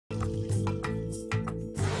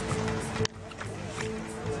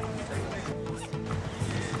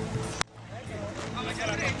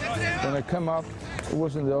when I come up, it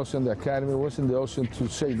wasn't the option the academy, it wasn't the option to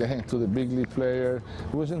shake the hand to the big league player,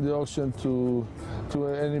 it wasn't the option to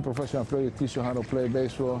any professional player teach you how to play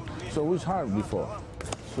baseball. So it was hard before.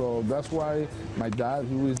 So that's why my dad,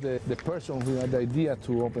 who is the person who had the idea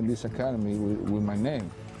to open this academy with my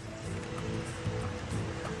name.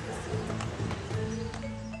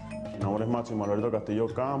 Mi nombre es Máximo Alberto Castillo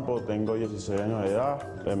Campos, tengo 16 años de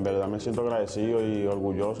edad. En verdad me siento agradecido y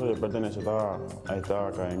orgulloso de pertenecer a esta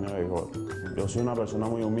academia de béisbol. Yo soy una persona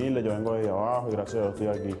muy humilde, yo vengo desde abajo y gracias a Dios estoy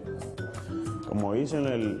aquí. Como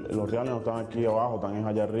dicen, los reales no están aquí abajo, están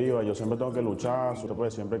allá arriba. Yo siempre tengo que luchar,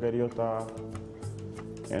 siempre he querido estar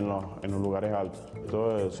en los lugares altos.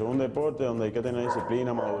 Entonces, es un deporte donde hay que tener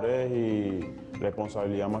disciplina, madurez y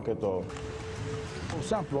responsabilidad más que todo. For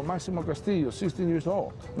example, Máximo Castillo, 16 years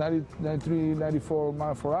old, 93, 94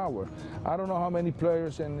 miles per hour. I don't know how many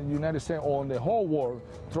players in the United States or in the whole world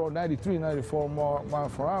throw 93, 94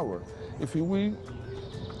 miles per hour. If we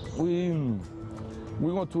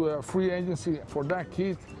go to a free agency for that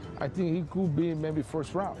kid, I think he could be maybe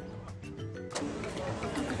first round.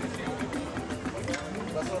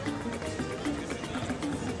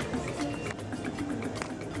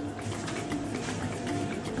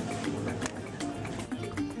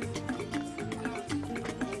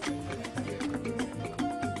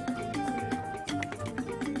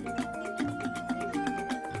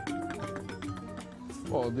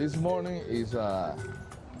 Well, this morning is a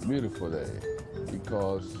beautiful day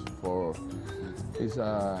because it's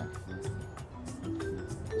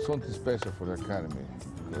something special for the academy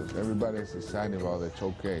because everybody is excited about the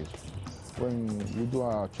showcase. When we do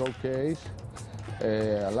our showcase,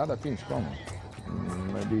 a lot of teams come,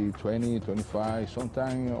 maybe 20, 25,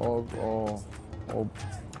 sometimes all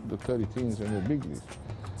the 30 teams in the big leagues.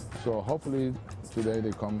 So hopefully today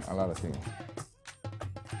they come a lot of teams.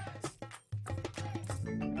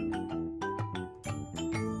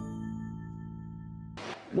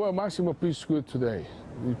 Well, Máximo pitched good today.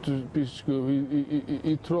 He pitched good.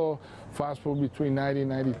 He threw fastball between 90,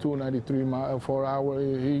 92, 93 miles per hour.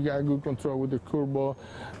 He got good control with the curveball.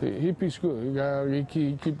 He pitched good.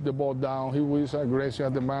 He kept the ball down. He was aggressive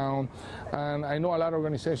at the mound. And I know a lot of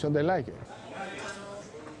organizations, they like it.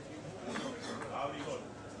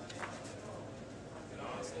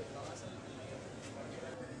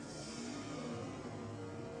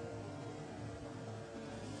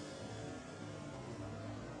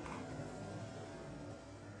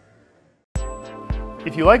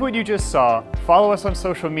 If you like what you just saw, follow us on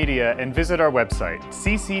social media and visit our website,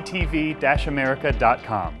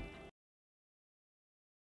 cctv-america.com.